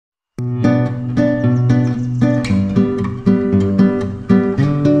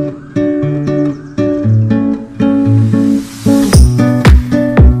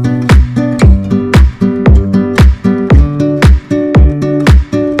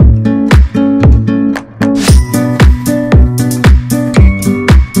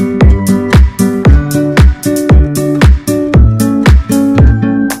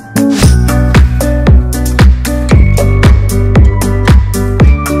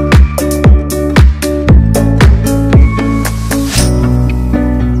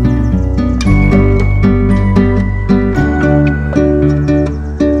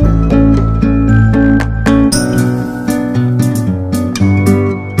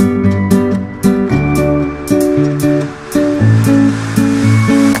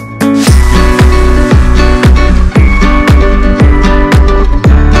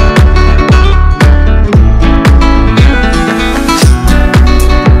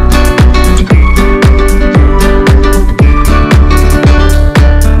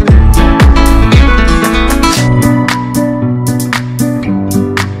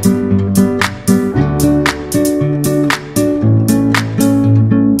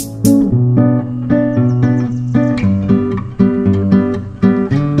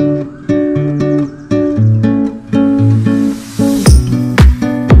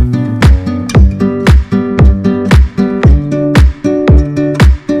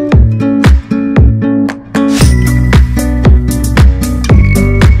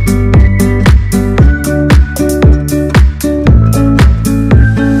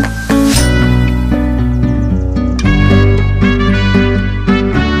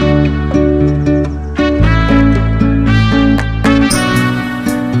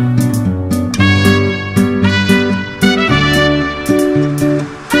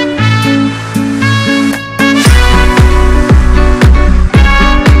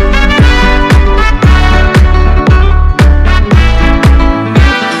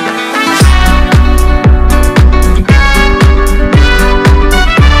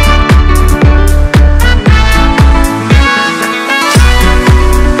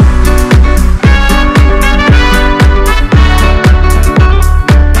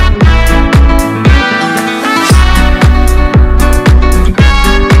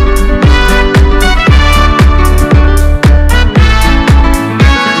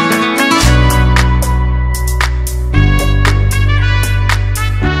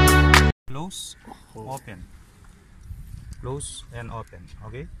Open, close and open.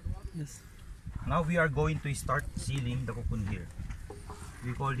 Okay, Yes. now we are going to start sealing the cocoon here.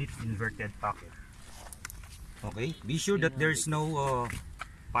 We call it inverted packet. Okay, be sure that there's no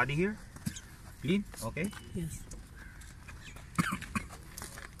body here. Clean. Okay, Yes.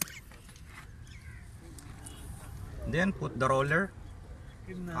 then put the roller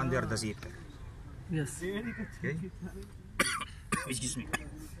under the zipper. Yes. Okay, excuse me,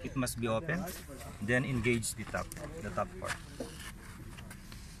 it must be open, then engage the top part.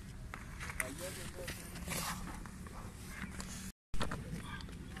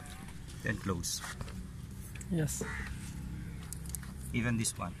 Then close. Yes. Even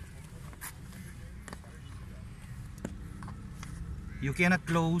this one. You cannot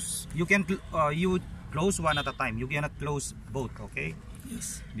close, you close one at a time. You cannot close both, okay?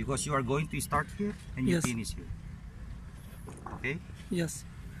 Yes. Because you are going to start here and you Yes. finish here. Okay? Yes.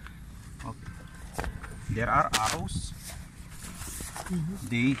 Okay. There are arrows.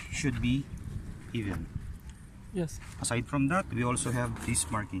 They should be even. Yes. Aside from that, we also have these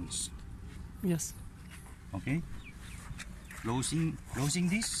markings. Yes. Okay? Closing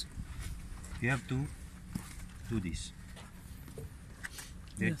this, you have to do this.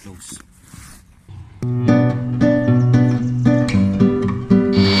 Then Yes. close.